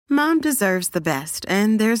Mom deserves the best,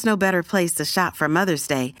 and there's no better place to shop for Mother's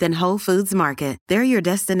Day than Whole Foods Market. They're your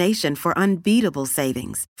destination for unbeatable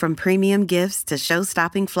savings, from premium gifts to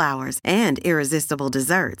show-stopping flowers and irresistible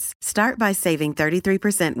desserts. Start by saving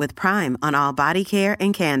 33% with Prime on all body care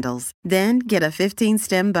and candles. Then get a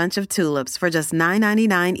 15-stem bunch of tulips for just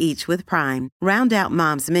 $9.99 each with Prime. Round out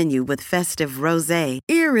Mom's menu with festive rosé,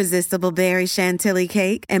 irresistible berry chantilly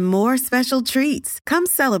cake, and more special treats. Come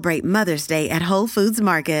celebrate Mother's Day at Whole Foods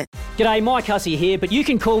Market. G'day, Mike Hussey here, but you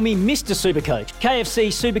can call me Mr. Supercoach. KFC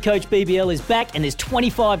Supercoach BBL is back and there's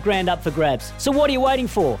 25 grand up for grabs. So what are you waiting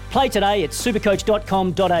for? Play today at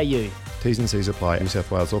supercoach.com.au. T's and C's apply. New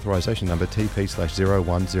South Wales authorisation number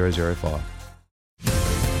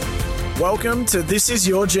TP/01005. Welcome to This Is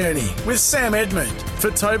Your Journey with Sam Edmund.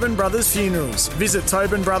 For Tobin Brothers Funerals, visit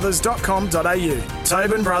tobinbrothers.com.au.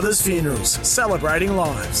 Tobin Brothers Funerals, celebrating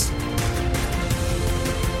lives.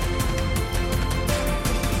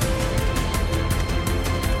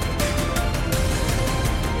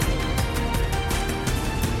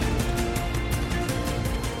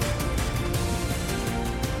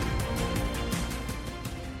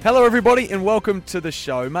 Hello everybody and welcome to the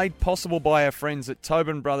show, made possible by our friends at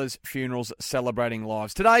Tobin Brothers Funerals Celebrating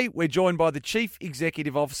Lives. Today we're joined by the Chief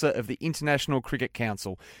Executive Officer of the International Cricket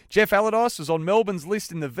Council. Geoff Allardice was on Melbourne's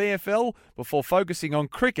list in the VFL before focusing on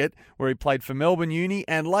cricket, where he played for Melbourne Uni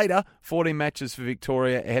and later 14 matches for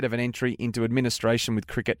Victoria ahead of an entry into administration with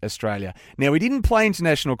Cricket Australia. Now, he didn't play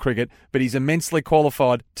international cricket, but he's immensely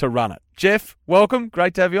qualified to run it. Geoff, welcome.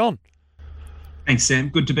 Great to have you on. Thanks, Sam.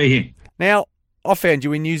 Good to be here. Now, I found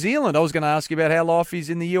you in New Zealand. I was going to ask you about how life is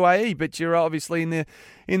in the UAE, but you're obviously in the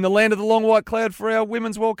land of the long white cloud for our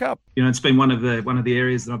Women's World Cup. You know, it's been one of the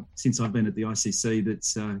areas that since I've been at the ICC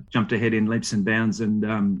that's jumped ahead in leaps and bounds, and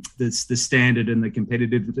the standard and the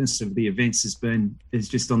competitiveness of the events is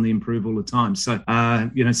just on the improve all the time. So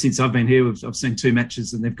since I've been here, I've seen 2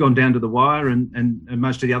 matches and they've gone down to the wire, and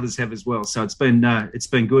most of the others have as well. So it's been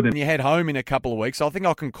good. And you head home in a couple of weeks. I think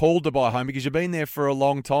I can call Dubai home because you've been there for a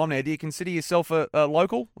long time now. Do you consider yourself a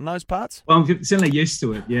local in those parts? Well, I'm certainly used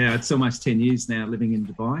to it. Yeah, it's almost 10 years now living in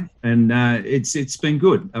Dubai, and it's been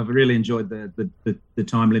good. I've really enjoyed the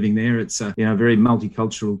time living there. It's a very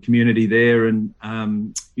multicultural community there, and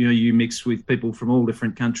you mix with people from all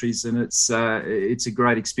different countries, and it's a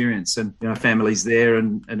great experience. And family's there,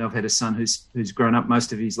 and I've had a son who's grown up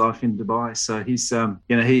most of his life in Dubai, so he's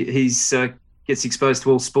gets exposed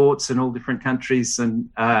to all sports and all different countries, and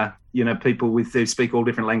people who speak all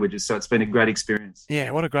different languages. So it's been a great experience.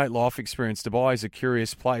 Yeah, what a great life experience. Dubai is a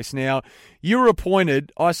curious place. Now, you were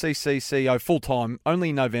appointed ICC CEO full-time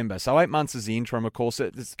only in November, so 8 months as the interim, of course.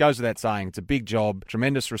 It goes without saying. It's a big job,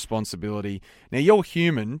 tremendous responsibility. Now, you're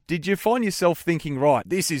human. Did you find yourself thinking, right,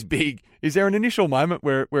 this is big? Is there an initial moment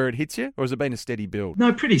where it hits you, or has it been a steady build?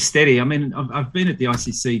 No, pretty steady. I mean, I've been at the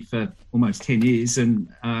ICC for almost 10 years, and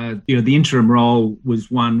the interim role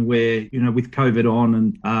was one where, with COVID on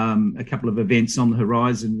and a couple of events on the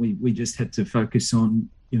horizon, we just had to focus on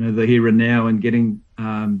the here and now and getting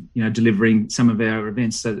delivering some of our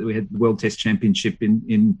events. So that we had the World Test Championship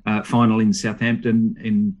in final in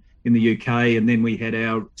Southampton in the UK, and then we had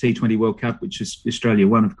our T20 World Cup, which is Australia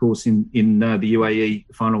won, of course, in the UAE,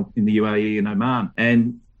 the final in the UAE and Oman.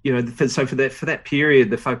 And so for that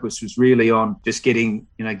period, the focus was really on just getting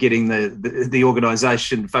the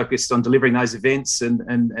organisation focused on delivering those events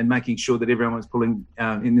and making sure that everyone was pulling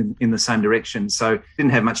in the same direction. So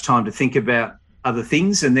didn't have much time to think about other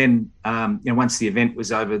things. And then once the event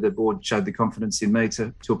was over, the board showed the confidence in me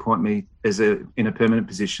to appoint me in a permanent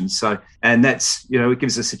position. So, and that's it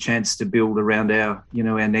gives us a chance to build around our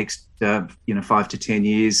next 5 to 10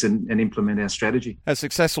 years and implement our strategy. A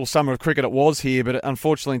successful summer of cricket it was here, but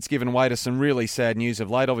unfortunately it's given way to some really sad news of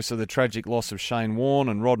late. Obviously the tragic loss of Shane Warne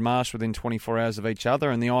and Rod Marsh within 24 hours of each other,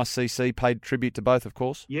 and the ICC paid tribute to both, of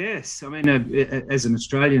course. Yes, I mean, as an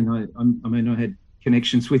Australian, I had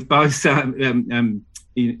connections with both, in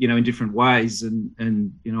different ways, and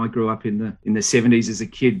I grew up in the 70s as a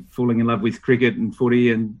kid, falling in love with cricket and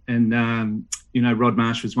footy, and Rod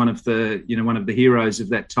Marsh was one of the heroes of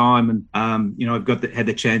that time, and I've had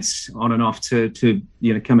the chance on and off to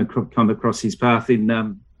come across his path in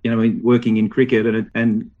working in cricket,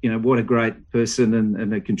 and what a great person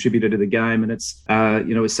and a contributor to the game, and it's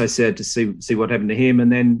it's so sad to see what happened to him.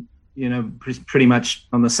 And then pretty much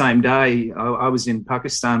on the same day, I was in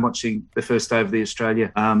Pakistan watching the first day of the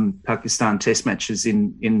Australia-Pakistan Test matches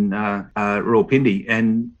in Rawalpindi,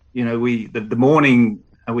 and the morning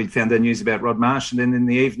we found the news about Rod Marsh, and then in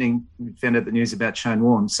the evening we found out the news about Shane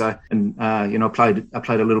Warne. So, and I played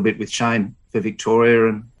a little bit with Shane Victoria,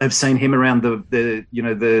 and I've seen him around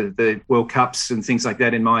the World Cups and things like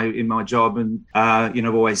that in my job, and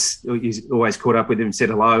he's always caught up with him and said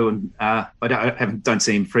hello, and I haven't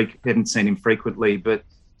seen him frequently, but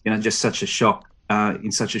just such a shock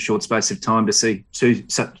in such a short space of time to see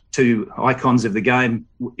two icons of the game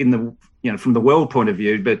from the world point of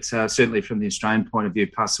view, but certainly from the Australian point of view,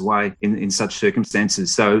 pass away in such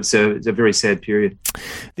circumstances. So it's a very sad period.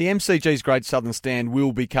 The MCG's Great Southern Stand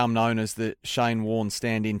will become known as the Shane Warne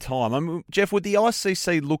Stand in time. Jeff, would the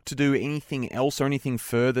ICC look to do anything else or anything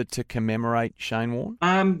further to commemorate Shane Warne?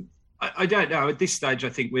 I don't know. At this stage, I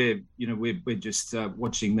think we're just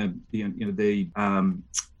watching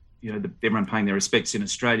everyone paying their respects in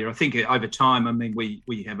Australia. I think over time,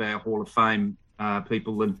 we have our Hall of Fame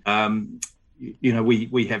people, and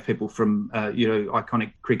we have people from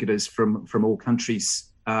iconic cricketers from all countries,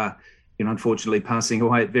 unfortunately passing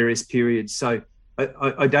away at various periods. So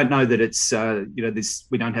I don't know that it's this.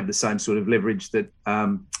 We don't have the same sort of leverage that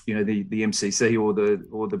the MCC or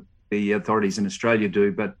the authorities in Australia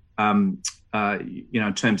do, but in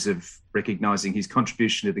terms of recognising his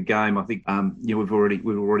contribution to the game, I think we've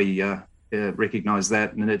already recognised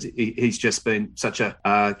that, and he's just been such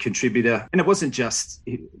a contributor. And it wasn't just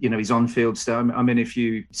his on-field stuff. If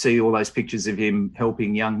you see all those pictures of him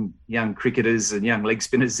helping young cricketers and young leg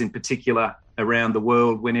spinners in particular around the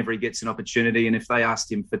world whenever he gets an opportunity, and if they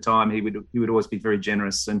asked him for time, he would always be very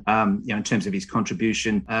generous. And in terms of his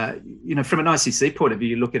contribution, from an ICC point of view,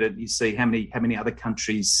 you look at it, you see how many other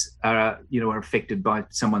countries are affected by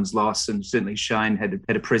someone's loss, and certainly Shane had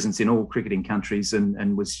a presence in all cricketing countries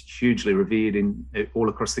and was hugely revered in all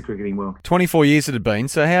across the cricketing world. 24 years it had been.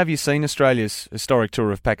 So how have you seen Australia's historic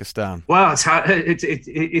tour of Pakistan? Well, it's hard.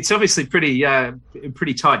 It's obviously pretty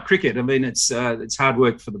tight cricket. It's hard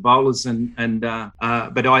work for the bowlers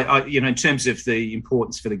but I in terms of the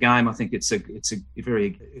importance for the game, I think it's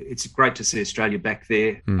great to see Australia back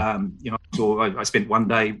there. I spent one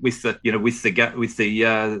day with the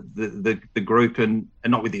group, and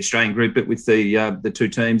not with the Australian group, but with the two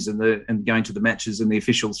teams and going to the matches and the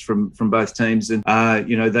officials from both teams, and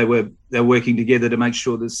they were working together to make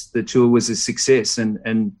sure the tour was a success.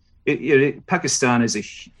 And Pakistan is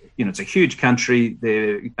it's a huge country.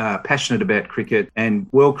 They're passionate about cricket, and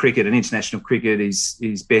world cricket and international cricket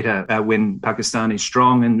is better when Pakistan is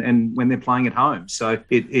strong and when they're playing at home. So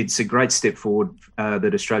it's a great step forward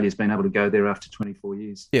that Australia's been able to go there after 24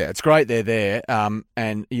 years. Yeah, it's great they're there,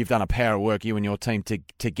 and you've done a power of work, you and your team, to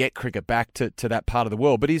get cricket back to that part of the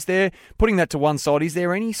world. But is there, putting that to one side, is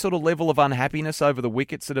there any sort of level of unhappiness over the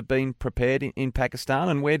wickets that have been prepared in Pakistan,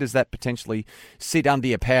 and where does that potentially sit under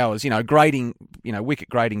your powers? Grading, wicket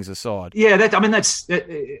gradings aside. Yeah, that's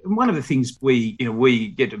one of the things we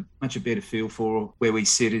get a much better feel for where we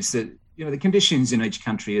sit is that the conditions in each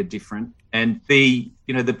country are different, and the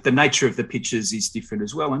nature of the pitches is different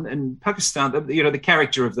as well. And Pakistan, the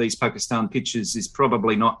character of these Pakistan pitches is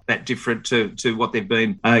probably not that different to what they've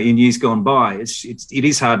been in years gone by. It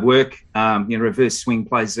is hard work. Reverse swing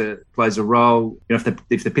plays a role.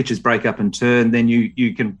 If the pitches break up and turn, then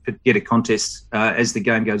you can get a contest as the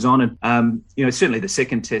game goes on. And certainly the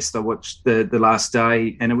second test I watched the last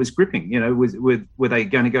day, and it was gripping. Were they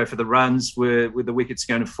going to go for the runs? Were the wickets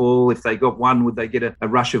going to fall? If they got one, would they get a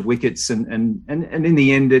rush of wickets? And in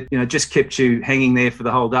the end, it just kept you hanging there for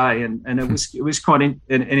the whole day, and it was quite an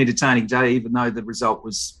entertaining day, even though the result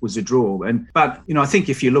was a draw. But I think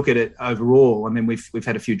if you look at it overall, we've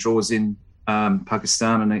had a few draws in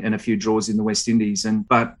Pakistan and a few draws in the West Indies,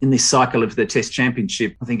 but in this cycle of the Test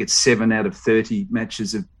Championship, I think it's 7 out of 30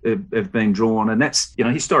 matches have been drawn, and that's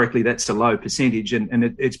historically that's a low percentage, and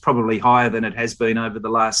it's probably higher than it has been over the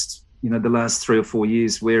last 3 or 4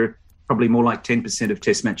 years, where probably more like 10% of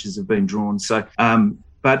Test matches have been drawn. So,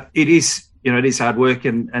 but it is hard work,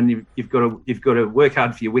 and you've got to work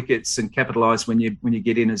hard for your wickets and capitalise when you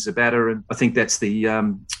get in as a batter. And I think that's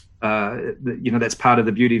that's part of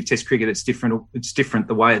the beauty of Test cricket. It's different. It's different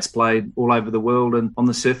the way it's played all over the world and on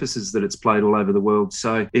the surfaces that it's played all over the world.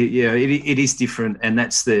 So it is different, and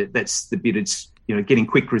that's the bit. It's getting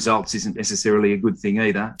quick results isn't necessarily a good thing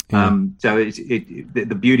either. So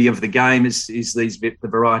the beauty of the game is the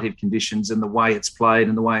variety of conditions and the way it's played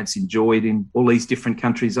and the way it's enjoyed in all these different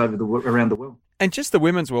countries around the world. And just the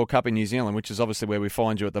Women's World Cup in New Zealand, which is obviously where we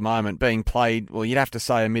find you at the moment, being played, well, you'd have to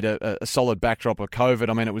say amid a solid backdrop of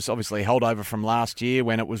COVID. It was obviously held over from last year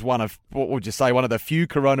when it was one of the few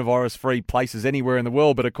coronavirus-free places anywhere in the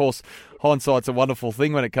world. But, of course, hindsight's a wonderful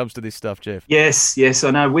thing when it comes to this stuff, Geoff. Yes, I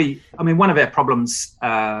know. One of our problems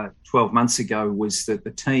 12 months ago was that the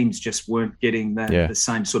teams just weren't getting the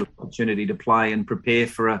same sort of opportunity to play and prepare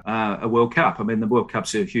for a World Cup. The World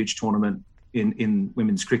Cup's a huge tournament. in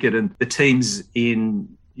women's cricket, and the teams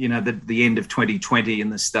in the end of 2020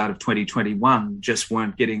 and the start of 2021 just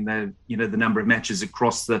weren't getting the number of matches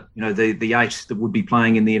across the 8 that would be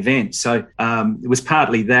playing in the event. So it was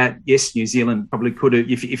partly that. Yes, New Zealand probably could have,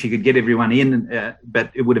 if you could get everyone in, but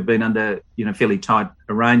it would have been under fairly tight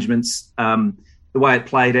arrangements. The way it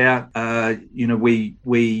played out, with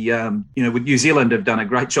New Zealand have done a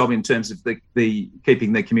great job in terms of the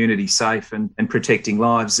keeping the community safe and protecting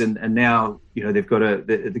lives, and now they've got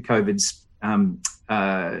the COVID's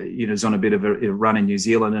is on a bit of a run in New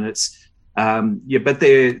Zealand, and it's but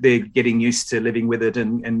they're getting used to living with it,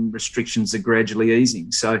 and restrictions are gradually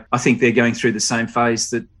easing. So I think they're going through the same phase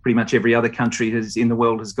that pretty much every other country in the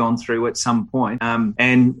world has gone through at some point.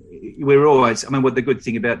 And we're always, what the good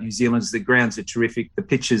thing about New Zealand is the grounds are terrific. The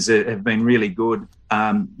pitches have been really good.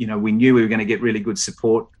 We knew we were going to get really good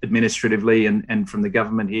support administratively and from the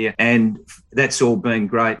government here, and that's all been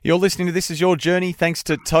great. You're listening to This Is Your Journey, thanks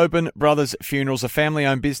to Tobin Brothers Funerals, a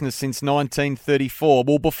family-owned business since 1934.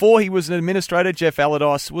 Well, before he was an administrator, Geoff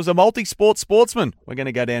Allardice was a multi-sport sportsman. We're going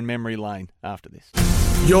to go down memory lane after this.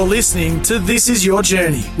 You're listening to This Is Your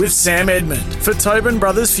Journey with Sam Edmund. For Tobin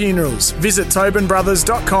Brothers Funerals, visit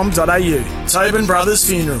tobinbrothers.com.au. Tobin Brothers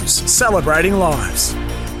Funerals, celebrating lives.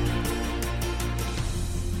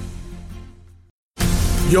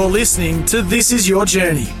 You're listening to This Is Your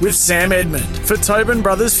Journey with Sam Edmund. For Tobin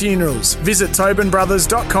Brothers Funerals, visit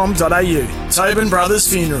tobinbrothers.com.au. Tobin Brothers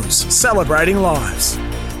Funerals, celebrating lives.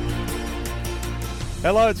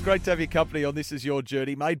 Hello, it's great to have your company on This Is Your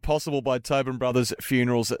Journey, made possible by Tobin Brothers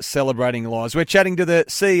Funerals, celebrating lives. We're chatting to the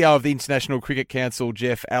CEO of the International Cricket Council,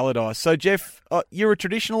 Geoff Allardice. So, Geoff, you're a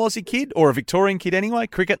traditional Aussie kid, or a Victorian kid anyway?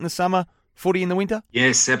 Cricket in the summer, footy in the winter?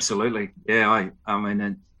 Yes, absolutely. Yeah,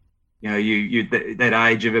 you that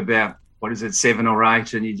age of about 7 or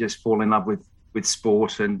 8, and you just fall in love with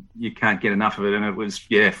sport, and you can't get enough of it. And it was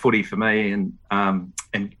footy for me, and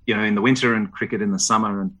in the winter, and cricket in the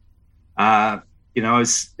summer, and it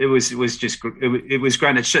was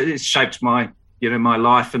great. It shaped my my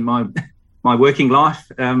life and my working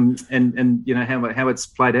life, and how it's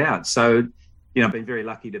played out. So I've been very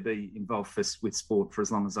lucky to be involved with sport for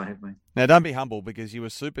as long as I have been. Now, don't be humble, because you were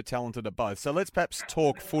super talented at both. So let's perhaps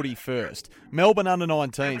talk footy first. Melbourne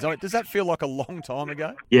under-19s. Does that feel like a long time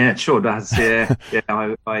ago? Yeah, it sure does. Yeah, yeah.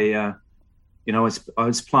 I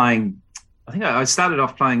was playing. I think I started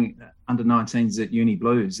off playing under-19s at Uni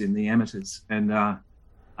Blues in the amateurs, and I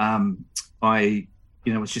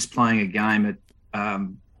was just playing a game at I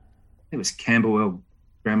think it was Camberwell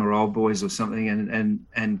Grammar Old Boys or something,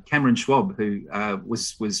 and Cameron Schwab, who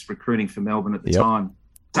was recruiting for Melbourne at the time,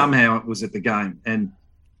 somehow it was at the game, and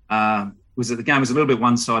was a little bit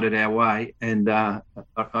one-sided our way, and I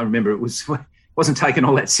remember it wasn't taken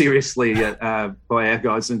all that seriously by our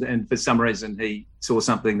guys, and for some reason he saw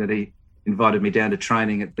something that he invited me down to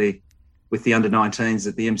training with the under-19s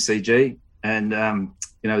at the MCG, and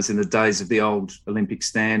it was in the days of the old Olympic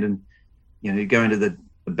stand, and you go into the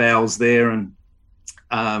bowels there, and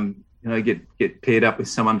get paired up with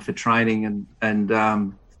someone for training, and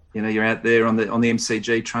you're out there on the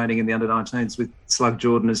MCG training in the under-19s with Slug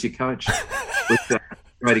Jordan as your coach. With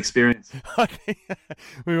great experience.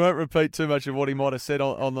 We won't repeat too much of what he might have said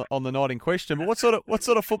on the night in question. But what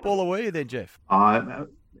sort of footballer were you then, Geoff?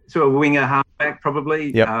 Sort of winger, halfback,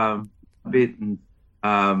 probably. Yep. A bit, and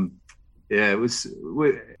it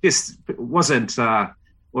wasn't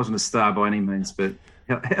a star by any means, but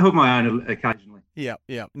held my own occasionally. Yeah.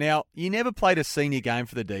 Now, you never played a senior game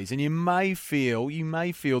for the D's, and you may feel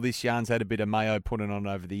this yarn's had a bit of mayo put on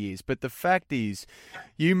over the years, but the fact is,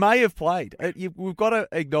 you may have played. We've got to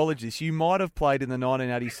acknowledge this. You might have played in the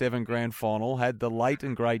 1987 Grand Final, had the late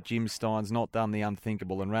and great Jim Steins not done the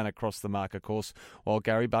unthinkable and ran across the marker course while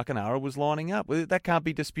Gary Buckenara was lining up. That can't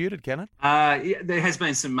be disputed, can it? There has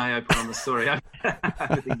been some mayo put on the story over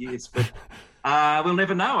the years, but we'll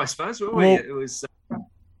never know, I suppose, will we? It was...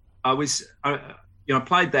 I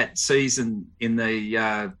played that season in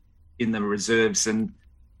the reserves, and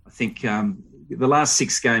I think the last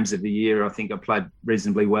 6 games of the year, I think I played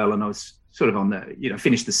reasonably well, and I was sort of on the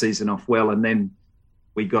finished the season off well, and then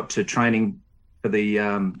we got to training for the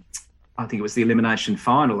I think it was the elimination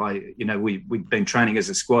final. We'd been training as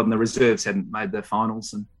a squad, and the reserves hadn't made their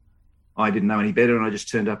finals, and I didn't know any better, and I just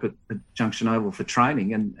turned up at Junction Oval for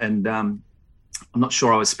training, and I'm not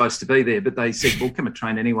sure I was supposed to be there, but they said, well, come and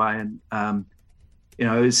train anyway. And,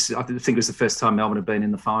 I think it was the first time Melbourne had been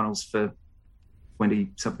in the finals for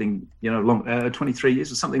 20-something, 23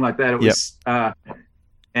 years or something like that. It was,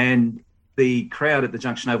 and the crowd at the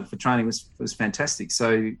Junction Oval for training was fantastic.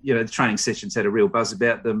 So, the training sessions had a real buzz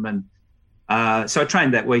about them. And so I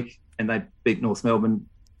trained that week, they beat North Melbourne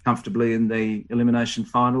comfortably in the elimination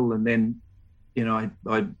final. And then, I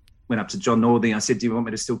went up to John Northey. I said, "Do you want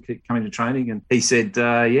me to still keep coming to training?" And he said,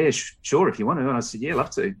 "Yeah, sure, if you want to." And I said, "Yeah, love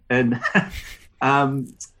to." And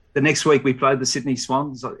the next week we played the Sydney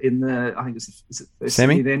Swans in I think it was the first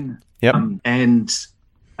semi then. Yep.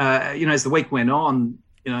 As the week went on,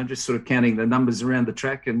 just sort of counting the numbers around the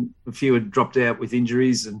track, and a few had dropped out with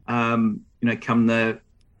injuries. And come the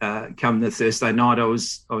Thursday night, I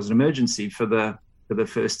was an emergency for the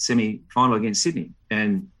first semi-final against Sydney,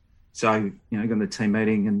 and so got the team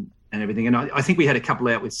meeting and everything. And I think we had a couple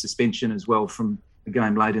out with suspension as well from a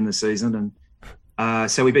game late in the season, and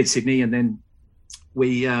so we beat Sydney, and then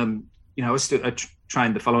we I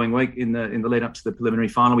trained the following week in the lead up to the preliminary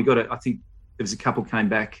final. We got I think there was a couple came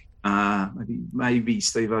back. Maybe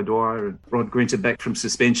Steve O'Dwyer and Rod Grinter back from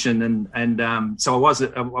suspension, and so I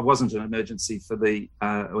wasn't an emergency for the.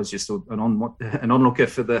 I was just an onlooker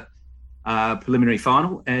for the preliminary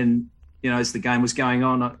final, and as the game was going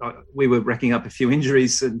on, we were racking up a few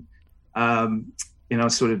injuries, and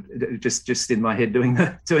sort of just in my head doing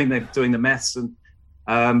the maths, and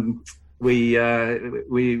we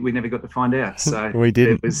never got to find out. So we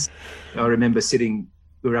didn't. I remember sitting.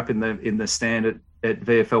 We were up in the stand at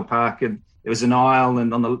VFL Park, and there was an aisle,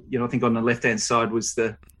 and on the I think on the left hand side was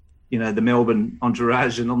the Melbourne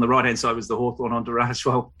entourage, and on the right hand side was the Hawthorn entourage.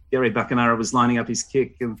 While Gary Buckenara was lining up his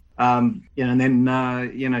kick, and and then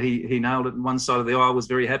he nailed it, and one side of the aisle was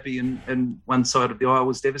very happy, and one side of the aisle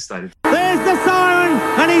was devastated. There's the siren,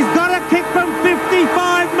 and he's got a kick from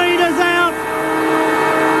 55 metres out.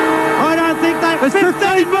 I don't think that was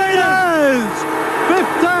 15 metres.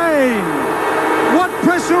 15. What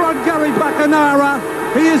pressure on Gary Buckenara.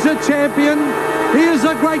 He is a champion. He is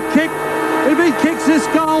a great kick. If he kicks this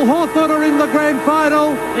goal, Hawthorn are in the grand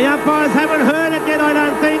final. The umpires haven't heard it yet, I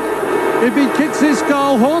don't think. If he kicks this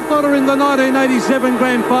goal, Hawthorn are in the 1987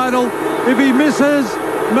 grand final. If he misses,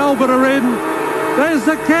 Melbourne are in. There's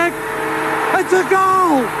the kick. It's a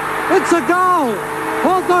goal. It's a goal.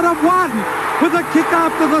 Hawthorn have won with a kick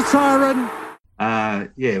after the siren.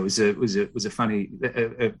 It was a funny...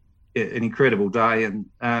 an incredible day, and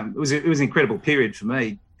it was an incredible period for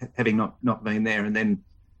me, having not been there. And then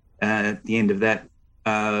at the end of that,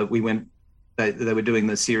 we went. They were doing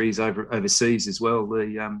the series overseas as well.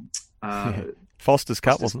 The Foster's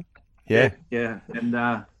Cup, wasn't it? Yeah.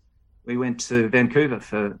 And we went to Vancouver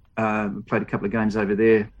for played a couple of games over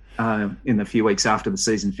there in the few weeks after the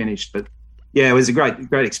season finished. But yeah, it was a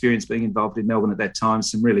great experience being involved in Melbourne at that time.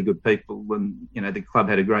 Some really good people, and the club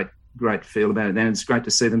had a great feel about it then. It's great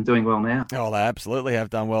to see them doing well now. Oh, they absolutely have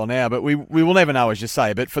done well now, but we will never know, as you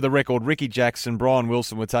say. But for the record, Ricky Jackson, Brian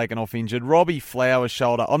Wilson were taken off injured. Robbie Flower's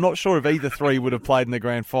shoulder, I'm not sure if either three would have played in the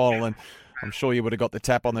grand final, and I'm sure you would have got the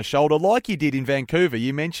tap on the shoulder like you did in Vancouver,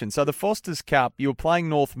 you mentioned. So the Foster's Cup, you were playing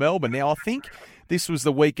North Melbourne. Now, I think this was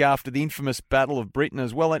the week after the infamous Battle of Britain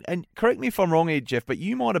as well. And correct me if I'm wrong here, Geoff, but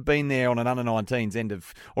you might have been there on an under-19s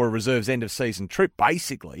a reserves end-of-season trip,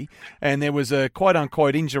 basically, and there was a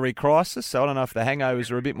quote-unquote injury crisis. So I don't know if the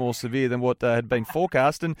hangovers are a bit more severe than what had been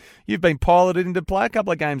forecast, and you've been piloted in to play a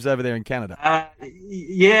couple of games over there in Canada. I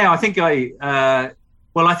think I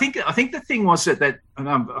think the thing was that and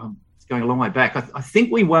I'm going a long way back. I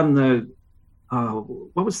think we won the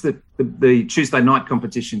what was the Tuesday night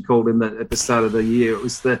competition called at the start of the year? It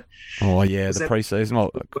was the the pre-season.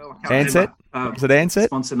 Ansett? Was it Ansett?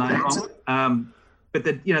 Sponsor name wrong. But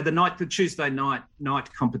the Tuesday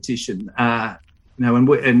night competition.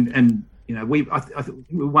 We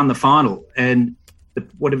won the final, and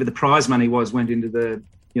whatever the prize money was went into the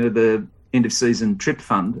end of season trip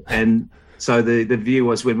fund, and so the view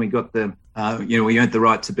was when we got we earned the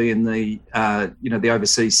right to be in the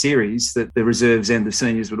overseas series, that the reserves and the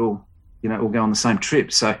seniors would all go on the same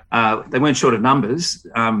trip. So they weren't short of numbers.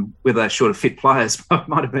 Whether they're short of fit players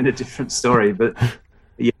might have been a different story. But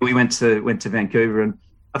yeah, we went to Vancouver, and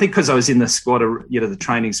I think because I was in the squad, the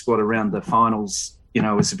training squad around the finals,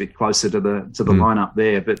 I was a bit closer to the lineup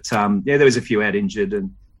there. But there was a few out injured,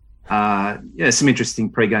 and some interesting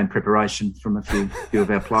pre-game preparation from a few of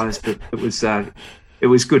our players. But it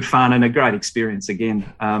was good fun and a great experience again,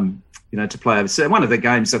 to play over. So one of the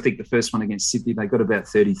games, I think the first one against Sydney, they got about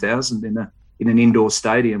 30,000 in an indoor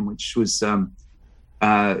stadium, which was a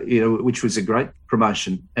great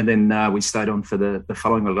promotion. And then we stayed on for the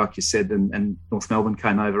following one, like you said, and North Melbourne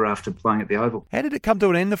came over after playing at the Oval. How did it come to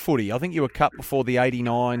an end, the footy? I think you were cut before the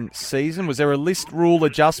 89 season. Was there a list rule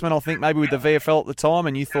adjustment, I think, maybe with the VFL at the time,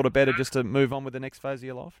 and you thought it better just to move on with the next phase of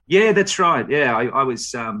your life? Yeah, that's right. Yeah, I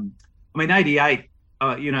was... 88...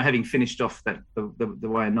 having finished off the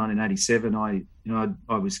way in 1987,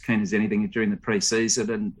 I was keen as anything during the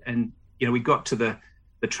pre-season, and we got to the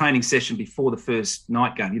training session before the first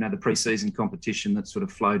night game, the pre-season competition that sort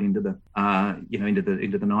of flowed into the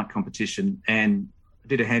into the night competition, and I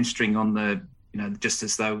did a hamstring on the just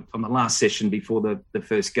as though on the last session before the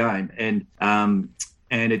first game, and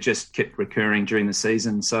it just kept recurring during the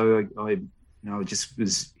season. So I just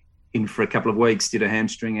was in for a couple of weeks, did a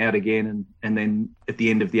hamstring, out again, and then at the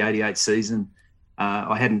end of the '88 season,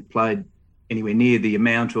 I hadn't played anywhere near the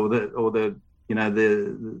amount or the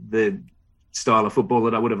style of football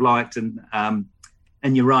that I would have liked, and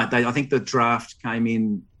you're right. I think the draft came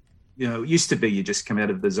in. It used to be you just come out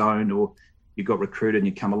of the zone or you got recruited and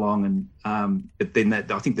you come along, and but then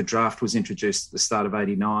I think the draft was introduced at the start of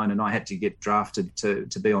 '89, and I had to get drafted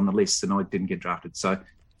to be on the list, and I didn't get drafted. So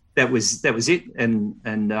that was it.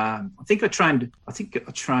 And I think I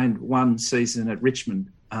trained one season at Richmond,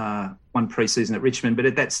 one pre-season at Richmond, but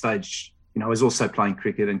at that stage, I was also playing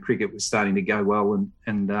cricket, and cricket was starting to go well,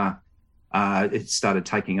 and it started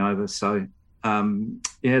taking over. So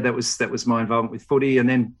that was my involvement with footy, and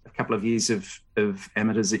then a couple of years of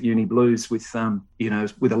amateurs at Uni Blues with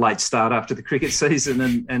with a late start after the cricket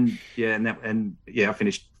season, I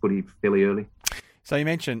finished footy fairly early. So you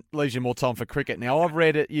mentioned leaves you more time for cricket. Now, I've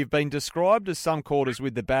read it. You've been described as some quarters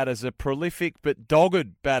with the bat as a prolific but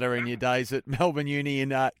dogged batter in your days at Melbourne Uni,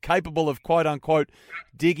 and capable of quote unquote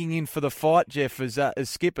digging in for the fight, Geoff, as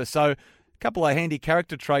skipper. So, a couple of handy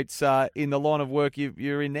character traits in the line of work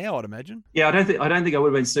you're in now, I'd imagine. Yeah, I don't think I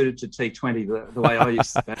would have been suited to T20 the way I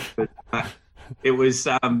used to bat, but it was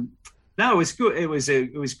it was good. It was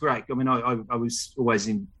great. I mean, I was always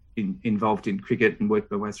involved in cricket and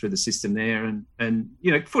worked my way through the system there, and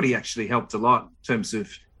footy actually helped a lot in terms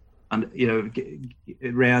of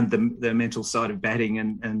around the mental side of batting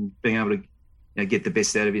and being able to get the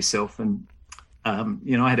best out of yourself. And I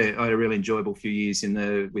had a really enjoyable few years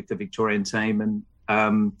with the Victorian team,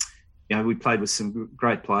 and we played with some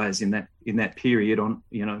great players in that period. I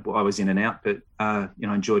was in and out, but I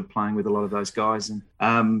enjoyed playing with a lot of those guys, and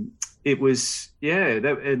it was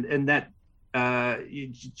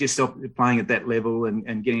just playing at that level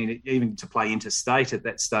and getting even to play interstate at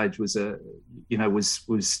that stage was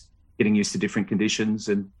getting used to different conditions,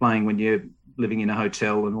 and playing when you're living in a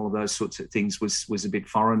hotel and all of those sorts of things was a bit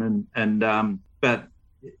foreign, but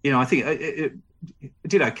I think it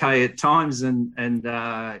did okay at times, and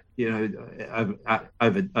over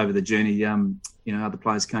the journey, other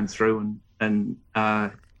players came through, and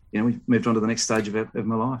we moved on to the next stage of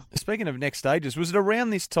my life. Speaking of next stages, was it around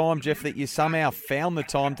this time, Geoff, that you somehow found the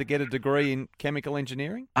time to get a degree in chemical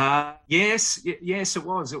engineering? Yes, it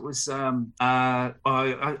was. It was. I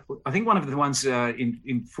think one of the ones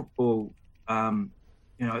in football. I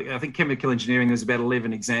think chemical engineering, there was about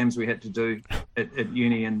 11 exams we had to do at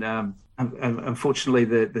uni, and unfortunately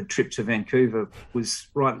the trip to Vancouver was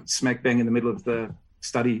right smack bang in the middle of the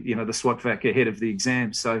study, the SWAT vac ahead of the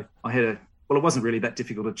exam. So I had it wasn't really that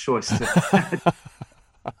difficult a choice. Do you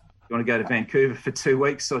want to go to Vancouver for 2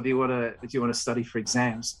 weeks, or do you want to study for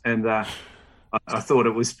exams? And I thought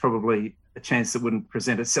it was probably a chance that wouldn't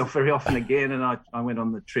present itself very often again, and I went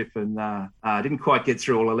on the trip, and I didn't quite get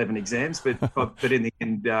through all 11 exams, but in the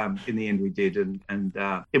end we did, and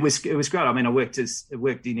it was great. I mean, I worked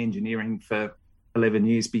in engineering for 11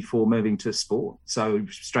 years before moving to sport. So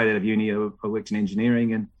straight out of uni, I worked in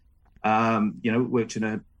engineering, and worked in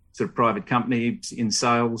a sort of private company in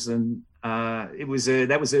sales, and that was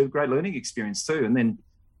a great learning experience too. And then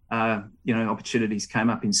opportunities came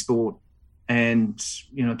up in sport, and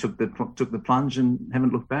took the plunge and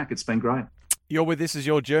haven't looked back. It's been great. You're with This Is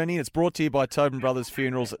Your Journey. It's brought to you by Tobin Brothers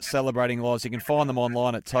Funerals, celebrating lives. You can find them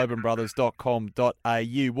online at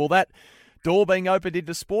tobinbrothers.com.au. Well, that door being opened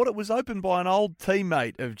into sport, it was opened by an old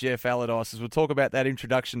teammate of Geoff Allardice. We'll talk about that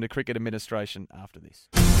introduction to cricket administration after this.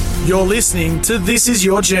 You're listening to This Is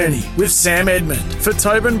Your Journey with Sam Edmund. For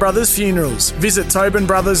Tobin Brothers Funerals, visit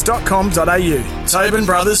tobinbrothers.com.au. Tobin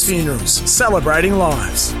Brothers Funerals, celebrating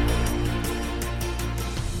lives.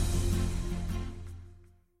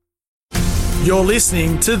 You're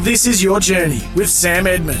listening to This Is Your Journey with Sam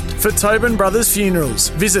Edmund. For Tobin Brothers Funerals,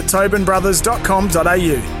 visit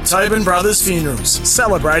tobinbrothers.com.au. Tobin Brothers Funerals,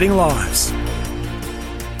 celebrating lives.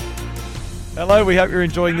 Hello, we hope you're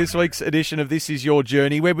enjoying this week's edition of This Is Your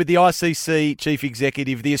Journey. We're with the ICC Chief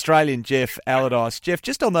Executive, the Australian Geoff Allardice. Geoff,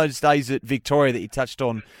 just on those days at Victoria that you touched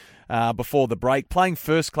on before the break, playing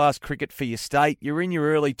first-class cricket for your state, you're in your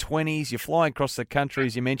early 20s, you're flying across the country,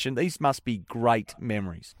 as you mentioned. These must be great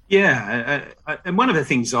memories. Yeah, and one of the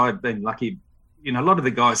things I've been lucky, a lot of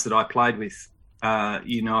the guys that I played with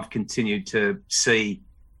I've continued to see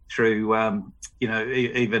through,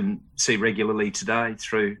 even see regularly today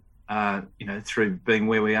through, through being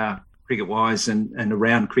where we are cricket-wise and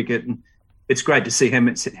around cricket. And it's great to see how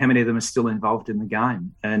many of them are still involved in the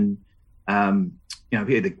game. And,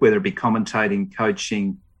 whether it be commentating,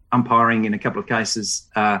 coaching, umpiring in a couple of cases,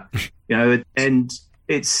 and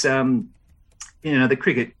it's, the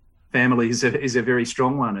cricket family is a very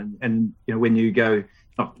strong one. And when you go,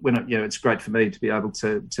 it's great for me to be able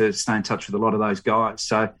to stay in touch with a lot of those guys.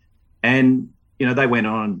 So, and, they went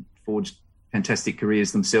on and forged fantastic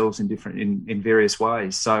careers themselves in various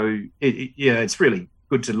ways. So, it's really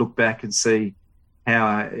good to look back and see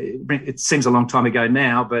how it seems a long time ago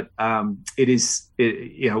now, but it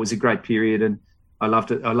was a great period, and I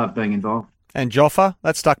loved it. I loved being involved. And Geoff,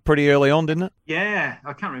 that stuck pretty early on, didn't it? Yeah,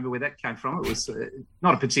 I can't remember where that came from. It was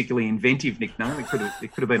not a particularly inventive nickname. It could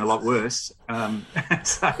have been a lot worse.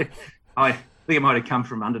 So I think it might have come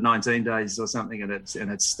from under 19 days or something, and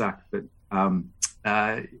it's stuck. But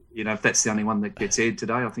if that's the only one that gets aired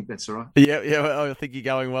today, I think that's all right. Yeah. Well, I think you're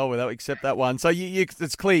going well with that, except that one. So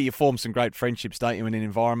it's clear you form some great friendships, don't you, in an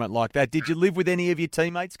environment like that? Did you live with any of your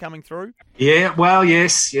teammates coming through? Yeah. Well,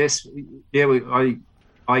 yes. Yeah.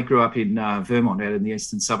 I grew up in Vermont, out in the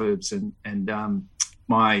eastern suburbs, and when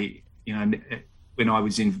I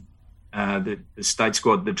was in the state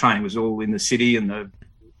squad, the training was all in the city, and the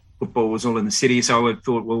football was all in the city. So I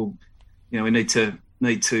thought, well, we need to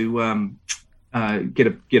get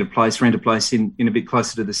a place, rent a place in a bit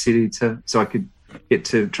closer to the city, so I could get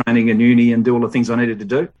to training and uni and do all the things I needed to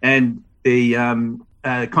do. And the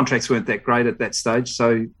contracts weren't that great at that stage,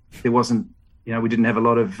 so there wasn't. We didn't have a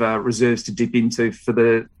lot of reserves to dip into for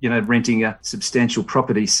the, renting a substantial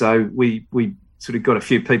property. So we sort of got a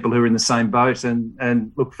few people who were in the same boat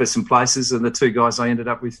and looked for some places. And the two guys I ended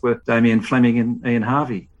up with were Damien Fleming and Ian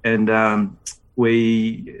Harvey. And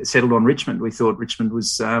we settled on Richmond. We thought Richmond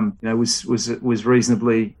was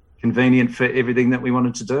reasonably convenient for everything that we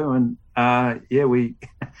wanted to do. And we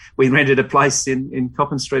rented a place in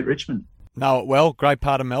Coppin Street, Richmond. Know it well. Great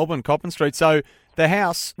part of Melbourne, Coppin Street. So the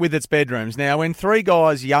house with its bedrooms. Now, when three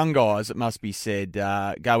guys, young guys, it must be said,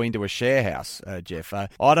 go into a share house, Geoff, I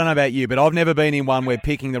don't know about you, but I've never been in one where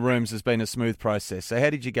picking the rooms has been a smooth process. So how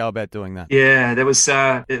did you go about doing that? Yeah, there was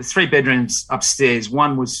 3 bedrooms upstairs.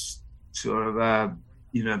 One was sort of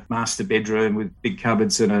master bedroom with big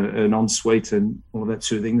cupboards and an ensuite and all that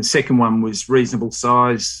sort of thing. The second one was reasonable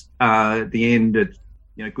size. At the end,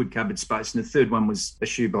 good cupboard space. And the third one was a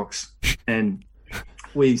shoebox. And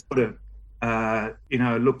we sort of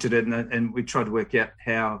looked at it and we tried to work out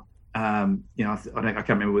how, I can't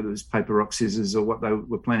remember whether it was paper, rock, scissors or what they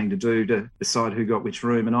were planning to do to decide who got which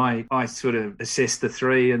room. And I sort of assessed the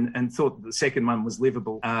 3 and thought that the second one was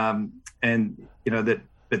livable, but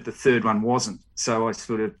the third one wasn't. So I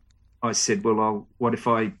said, well, what if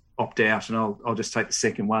I opt out and I'll just take the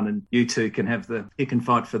second one and you two can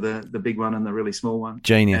fight for the big one and the really small one.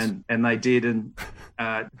 Genius. And they did, and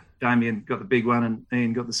Damien got the big one and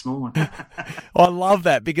Ian got the small one. I love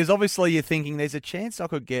that, because obviously you're thinking there's a chance I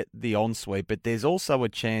could get the ensuite, but there's also a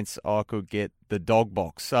chance I could get the dog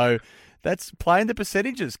box. So that's playing the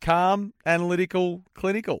percentages: calm, analytical,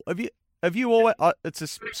 clinical. Have you always? It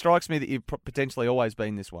just strikes me that you've potentially always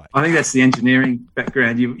been this way. I think that's the engineering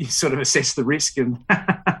background. You sort of assess the risk and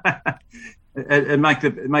and make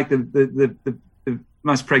the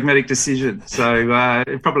most pragmatic decision. So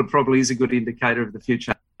it probably is a good indicator of the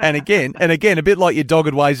future. And again, a bit like your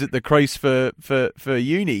dogged ways at the crease for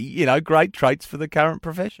uni, great traits for the current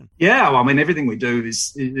profession. Yeah, well, I mean, everything we do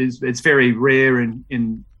is it's very rare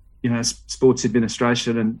in sports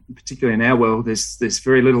administration, and particularly in our world, there's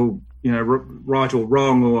very little, right or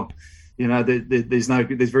wrong, or, there's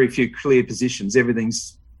very few clear positions.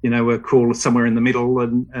 Everything's, a call somewhere in the middle,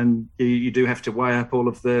 and you do have to weigh up all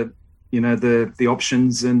of the, the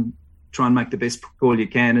options and try and make the best call you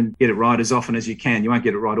can and get it right as often as you can. You won't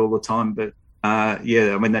get it right all the time, but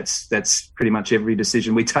that's pretty much every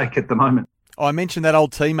decision we take at the moment. I mentioned that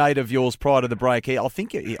old teammate of yours prior to the break. I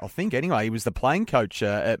think anyway, he was the playing coach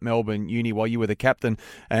at Melbourne Uni while you were the captain,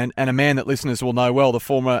 and a man that listeners will know well, the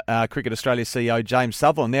former Cricket Australia CEO, James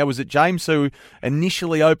Sutherland. Now, was it James who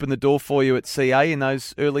initially opened the door for you at CA in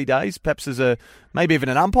those early days, perhaps as maybe even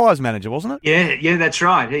an umpire's manager, wasn't it? Yeah, that's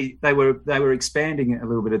right. They were expanding it a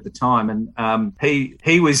little bit at the time, and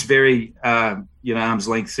he was very arm's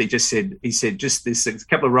length. He said just there's a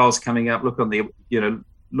couple of roles coming up. Look on the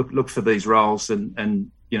Look for these roles, and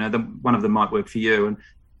one of them might work for you. And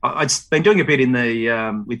I'd been doing a bit in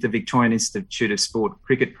the with the Victorian Institute of Sport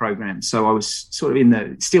cricket program, so I was sort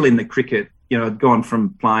of still in the cricket. I'd gone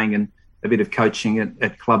from playing and a bit of coaching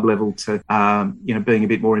at club level to, being a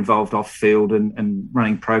bit more involved off field and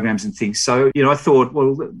running programs and things. So, I thought,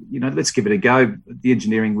 well, let's give it a go. The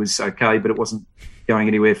engineering was okay, but it wasn't going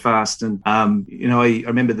anywhere fast. And, I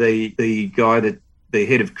remember the guy the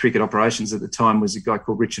head of cricket operations at the time was a guy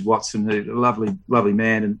called Richard Watson, a lovely, lovely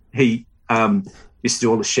man. And he used to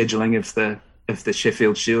do all the scheduling of the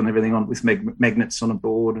Sheffield Shield and everything on with magnets on a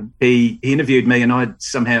board. And he interviewed me, and I'd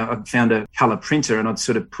found a colour printer, and I'd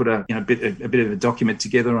sort of put a bit of a document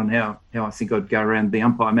together on how I think I'd go around the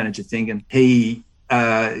umpire manager thing. And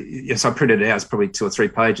so I printed it out. It's probably 2 or 3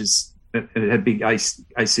 pages. It had a big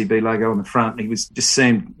ACB logo on the front. He was just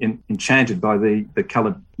seemed enchanted by the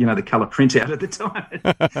colour, the colour printout at the time.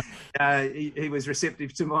 He was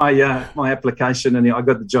receptive to my application, and I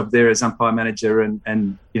got the job there as umpire manager, and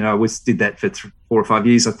did that for 4 or 5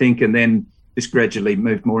 years, I think, and then just gradually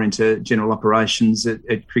moved more into general operations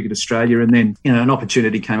at Cricket Australia, and then an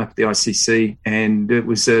opportunity came up at the ICC, and it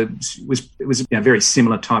was a very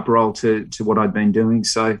similar type role to what I'd been doing.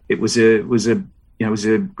 So it was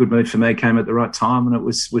a good move for me. Came at the right time, and it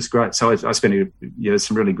was great. So I spent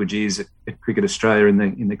some really good years at Cricket Australia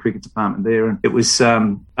in the cricket department there, and it was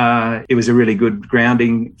a really good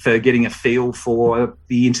grounding for getting a feel for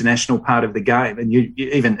the international part of the game. And you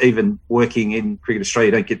even working in Cricket Australia,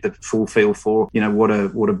 you don't get the full feel for what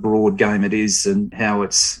a broad game it is, and how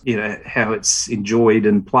it's enjoyed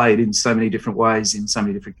and played in so many different ways in so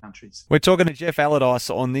many different countries. We're talking to Geoff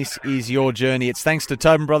Allardice on This Is Your Journey. It's thanks to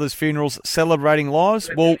Tobin Brothers Funerals celebrating lives.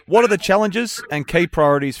 Well, what are the challenges and key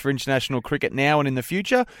priorities for international cricket now and in the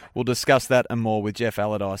future? We'll discuss that and more with Geoff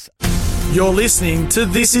Allardice. You're listening to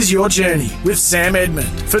This Is Your Journey with Sam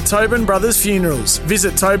Edmund. For Tobin Brothers Funerals,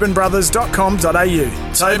 visit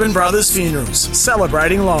tobinbrothers.com.au. Tobin Brothers Funerals,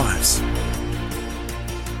 celebrating lives.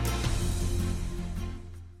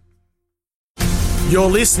 You're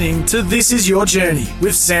listening to This Is Your Journey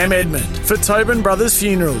with Sam Edmund. For Tobin Brothers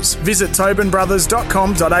Funerals, visit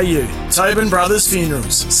tobinbrothers.com.au. Tobin Brothers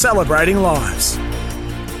Funerals, celebrating lives.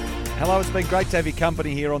 Hello, it's been great to have your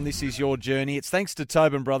company here on This Is Your Journey. It's thanks to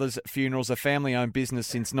Tobin Brothers Funerals, a family-owned business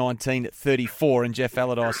since 1934, and Geoff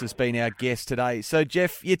Allardice has been our guest today. So,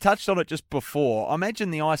 Geoff, you touched on it just before. I imagine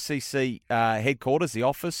the ICC headquarters, the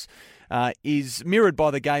office, is mirrored by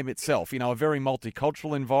the game itself. A very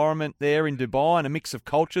multicultural environment there in Dubai, and a mix of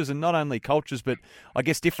cultures, and not only cultures, but I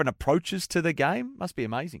guess different approaches to the game. Must be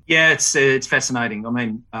amazing. Yeah, it's fascinating. I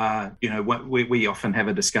mean, we often have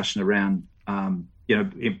a discussion around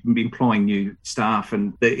employing new staff,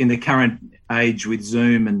 and in the current age with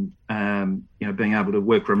Zoom and being able to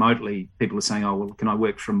work remotely, people are saying, "Oh, well, can I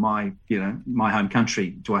work from my home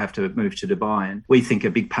country? Do I have to move to Dubai?" And we think a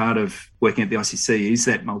big part of working at the ICC is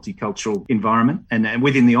that multicultural environment, and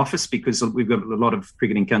within the office, because we've got a lot of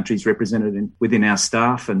cricketing countries represented within our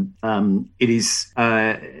staff, and it is,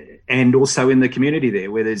 and also in the community there,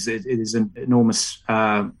 where it is an enormous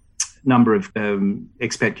number of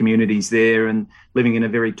expat communities there, and living in a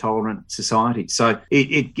very tolerant society. So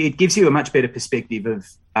it gives you a much better perspective of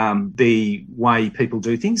the way people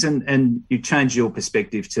do things, and you change your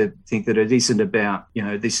perspective to think that it isn't about,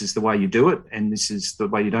 this is the way you do it and this is the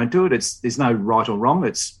way you don't do it. There's no right or wrong.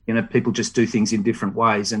 It's, people just do things in different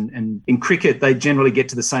ways. And in cricket, they generally get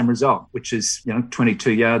to the same result, which is,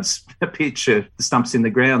 22 yards a pitch, the stumps in the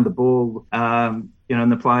ground, the ball, and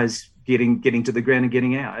the players getting to the ground and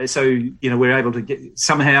getting out. So, we're able to get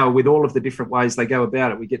somehow, with all of the different ways they go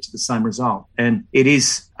about it, we get to the same result. And it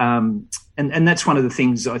is, and that's one of the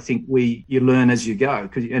things I think you learn as you go,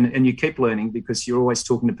 and you keep learning, because you're always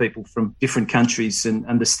talking to people from different countries and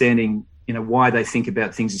understanding, why they think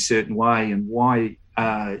about things a certain way, and why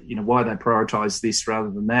they prioritise this rather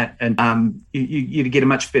than that. And you get a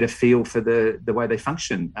much better feel for the way they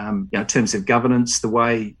function. In terms of governance, the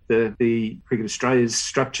way the Cricket Australia is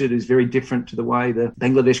structured is very different to the way the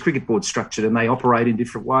Bangladesh Cricket Board is structured, and they operate in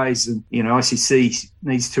different ways. And, ICC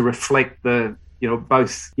needs to reflect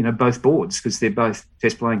both boards, because they're both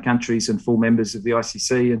test playing countries and full members of the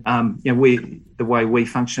ICC. And, the way we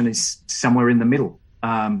function is somewhere in the middle.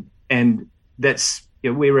 And that's,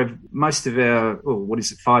 most of our,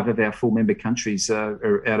 5 of our full member countries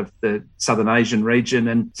are out of the Southern Asian region,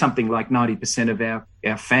 and something like 90% of our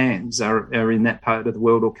fans are in that part of the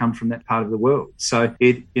world or come from that part of the world. So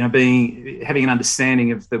having an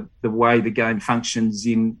understanding of the way the game functions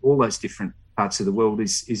in all those different parts of the world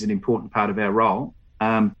is an important part of our role.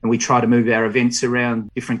 And we try to move our events around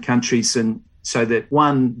different countries, and so that,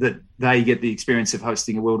 one, that they get the experience of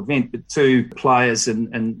hosting a world event, but 2, players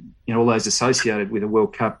and all those associated with a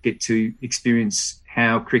World Cup get to experience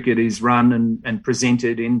how cricket is run and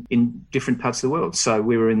presented in different parts of the world. So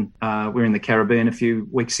we were in the Caribbean a few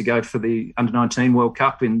weeks ago for the Under-19 World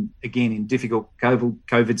Cup in difficult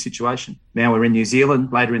COVID situation. Now we're in New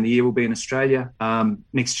Zealand. Later in the year we'll be in Australia.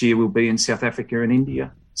 Next year we'll be in South Africa and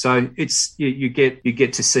India. So it's you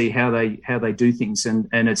get to see how they do things, and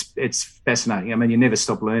it's fascinating. I mean, you never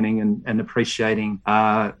stop learning and appreciating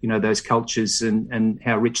those cultures and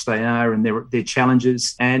how rich they are and their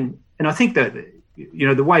challenges. And I think that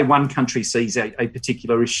the way one country sees a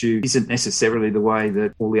particular issue isn't necessarily the way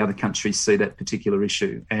that all the other countries see that particular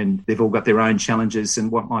issue, and they've all got their own challenges.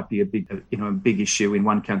 And what might be a big issue in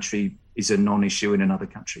one country is a non-issue in another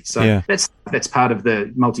country. So that's part of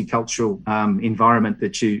the multicultural environment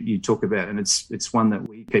that you talk about, and it's one that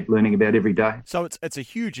we keep learning about every day. So it's a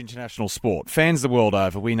huge international sport. Fans the world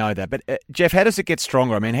over, we know that. But Geoff, how does it get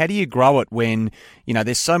stronger? I mean, how do you grow it when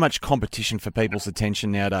there's so much competition for people's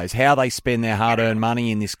attention nowadays? How they spend their hard-earned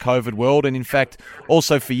money in this COVID world, and in fact,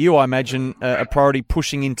 also for you, I imagine a priority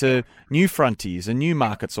pushing into new frontiers and new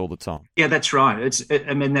markets all the time. Yeah, that's right.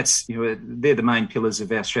 They're the main pillars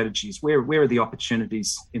of our strategies. Where are the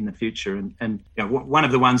opportunities in the future? And one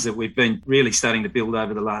of the ones that we've been really starting to build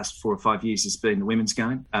over the last 4 or 5 years has been the women's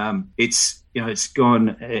game. It's gone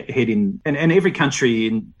ahead and every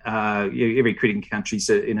country every cricketing country's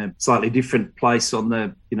in a slightly different place on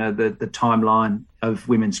the timeline of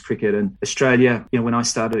women's cricket. And Australia, when I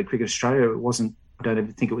started at Cricket Australia, I don't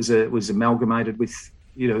even think it was amalgamated with,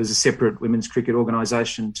 as a separate women's cricket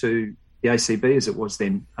organisation to the ACB as it was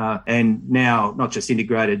then, and now not just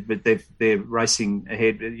integrated, but they're racing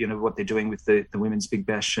ahead. What they're doing with the women's Big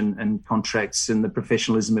Bash and contracts and the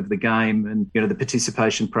professionalism of the game, and the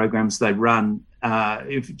participation programs they run.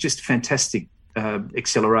 Just fantastic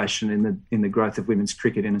acceleration in the growth of women's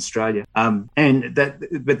cricket in Australia, but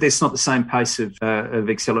there's not the same pace of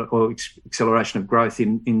acceleration of growth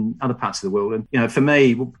in other parts of the world. And for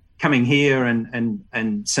me, coming here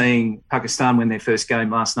and seeing Pakistan win their first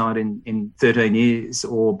game last night in 13 years,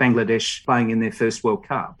 or Bangladesh playing in their first World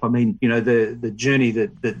Cup. I mean, the journey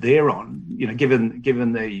that they're on, given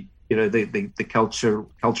the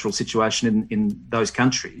cultural situation in those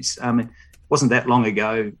countries. It wasn't that long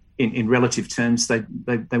ago. In relative terms, they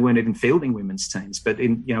weren't even fielding women's teams, but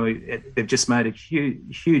they've just made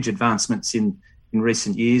huge advancements in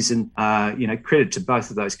recent years, and credit to both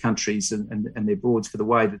of those countries and their boards for the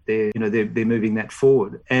way that they're moving that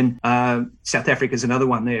forward. And South Africa is another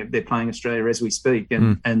one. They're playing Australia as we speak,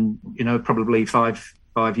 and probably five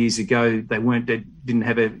years ago they didn't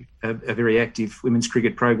have a very active women's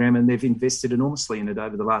cricket program, and they've invested enormously in it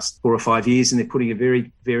over the last 4 or 5 years, and they're putting a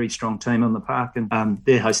very, very strong team on the park, and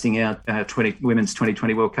they're hosting our women's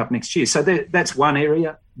 2020 World Cup next year. So that's one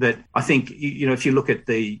area that I think, if you look at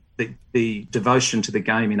the devotion to the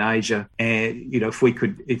game in Asia, and if we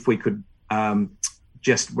could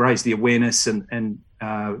just raise the awareness and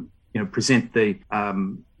present the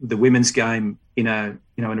women's game in a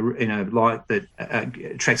light that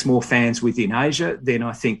attracts more fans within Asia, then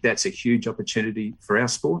I think that's a huge opportunity for our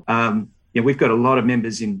sport. We've got a lot of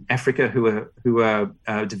members in Africa who are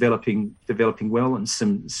developing well, and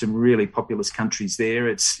some really populous countries there.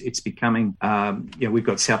 It's becoming we've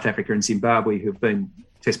got South Africa and Zimbabwe who've been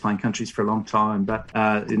test playing countries for a long time, but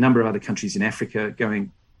a number of other countries in Africa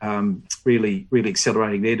going really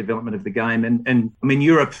accelerating their development of the game, and I mean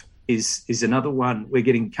Europe is another one. We're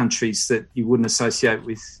getting countries that you wouldn't associate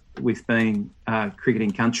with being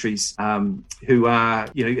cricketing countries who are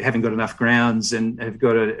haven't got enough grounds and have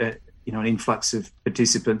got an influx of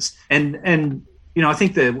participants, and I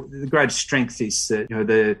think the great strength is that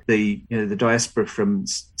the diaspora from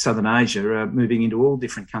Southern Asia are moving into all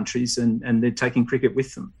different countries, and they're taking cricket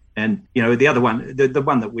with them. And the other one, the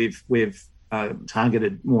one that we've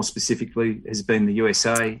targeted more specifically has been the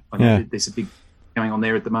USA. I know there's a big going on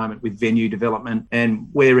there at the moment with venue development, and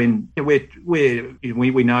we know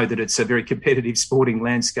that it's a very competitive sporting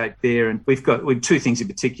landscape there, and we've two things in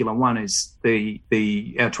particular. One is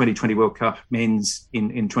our 2020 World Cup men's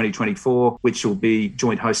in 2024, which will be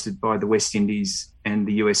joint hosted by the West Indies and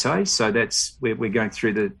the USA. So that's where we're going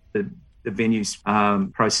through the venue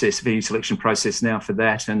selection process now for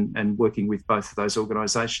that, and working with both of those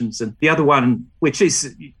organisations. And the other one, which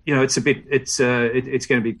is it's going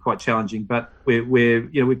to be quite challenging, but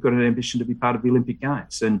we've got an ambition to be part of the Olympic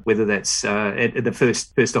Games, and whether that's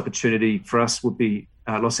the first opportunity for us would be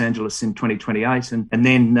Los Angeles in 2028, and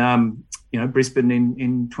then Brisbane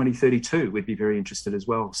in 2032. We'd be very interested as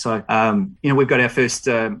well. So, we've got our first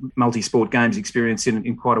multi-sport games experience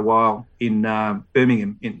in quite a while in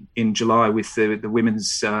Birmingham in July with the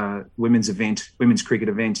women's cricket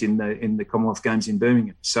event in the Commonwealth Games in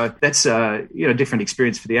Birmingham. So that's a different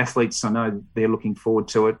experience for the athletes. I know they're looking forward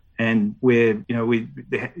to it. And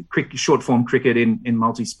short form cricket in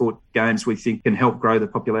multi-sport games, we think can help grow the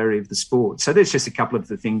popularity of the sport. So there's just a couple of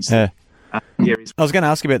the things. Yeah. I was going to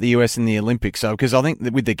ask about the US and the Olympics, because I think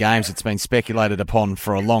that with the Games it's been speculated upon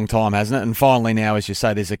for a long time, hasn't it? And finally now, as you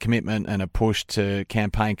say, there's a commitment and a push to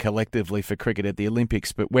campaign collectively for cricket at the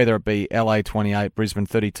Olympics, but whether it be LA 28, Brisbane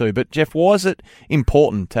 32. But Geoff, why is it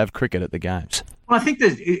important to have cricket at the Games? Well, I think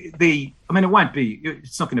that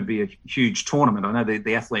it's not going to be a huge tournament. I know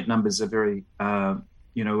the athlete numbers are very, are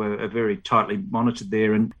very tightly monitored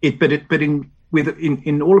there,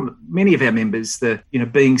 many of our members,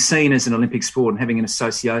 being seen as an Olympic sport and having an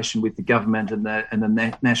association with the government and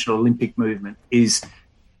the National Olympic movement is,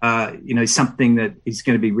 something that is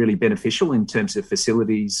going to be really beneficial in terms of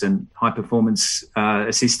facilities and high performance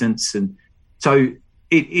assistance. And so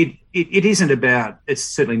it isn't about. It's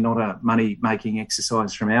certainly not a money making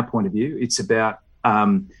exercise from our point of view. It's about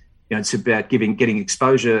getting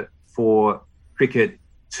exposure for cricket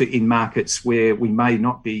in markets where we may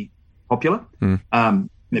not be popular. There are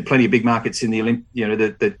plenty of big markets in the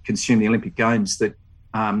that consume the Olympic Games that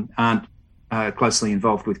aren't closely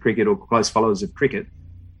involved with cricket or close followers of cricket.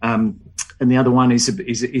 And the other one is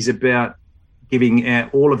about giving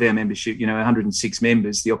all of our membership, 106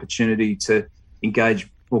 members, the opportunity to engage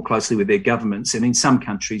more closely with their governments. And in some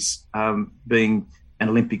countries, being an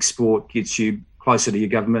Olympic sport gets you closer to your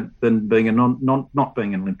government than being not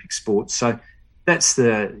being an Olympic sport. So that's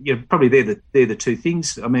probably they're the two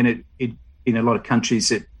things. I mean, it in a lot of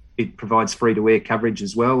countries it provides free to air coverage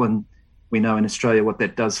as well, and we know in Australia what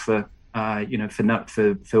that does for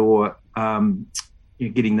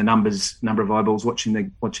getting the number of eyeballs watching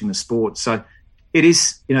the sport. So it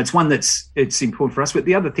is, it's one it's important for us. But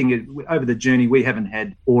the other thing is, over the journey, we haven't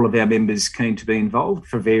had all of our members keen to be involved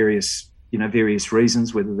for various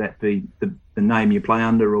reasons, whether that be the name you play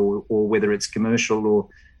under, or whether it's commercial, or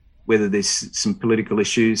whether there's some political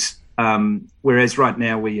issues. Whereas right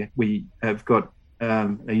now we have got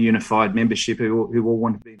a unified membership who all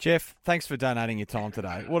want to be. Geoff, thanks for donating your time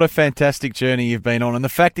today. What a fantastic journey you've been on. And the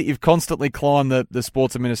fact that you've constantly climbed the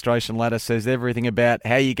sports administration ladder says everything about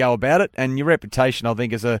how you go about it. And your reputation, I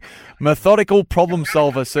think, as a methodical problem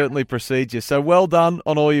solver certainly precedes you. So well done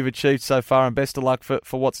on all you've achieved so far, and best of luck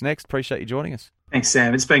for what's next. Appreciate you joining us. Thanks,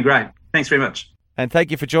 Sam. It's been great. Thanks very much. And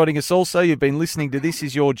thank you for joining us also. You've been listening to This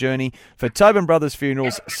Is Your Journey for Tobin Brothers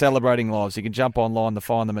Funerals, Celebrating Lives. You can jump online to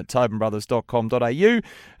find them at tobinbrothers.com.au,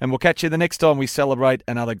 and we'll catch you the next time we celebrate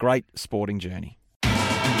another great sporting journey.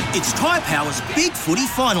 It's Tyre Power's Big Footy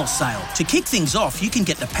Final Sale. To kick things off, you can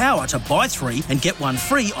get the power to buy 3 and get 1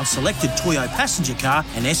 free on selected Toyo passenger car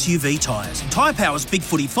and SUV tyres. Tyre Power's Big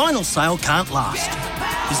Footy Final Sale can't last.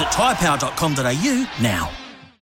 Visit tyrepower.com.au now.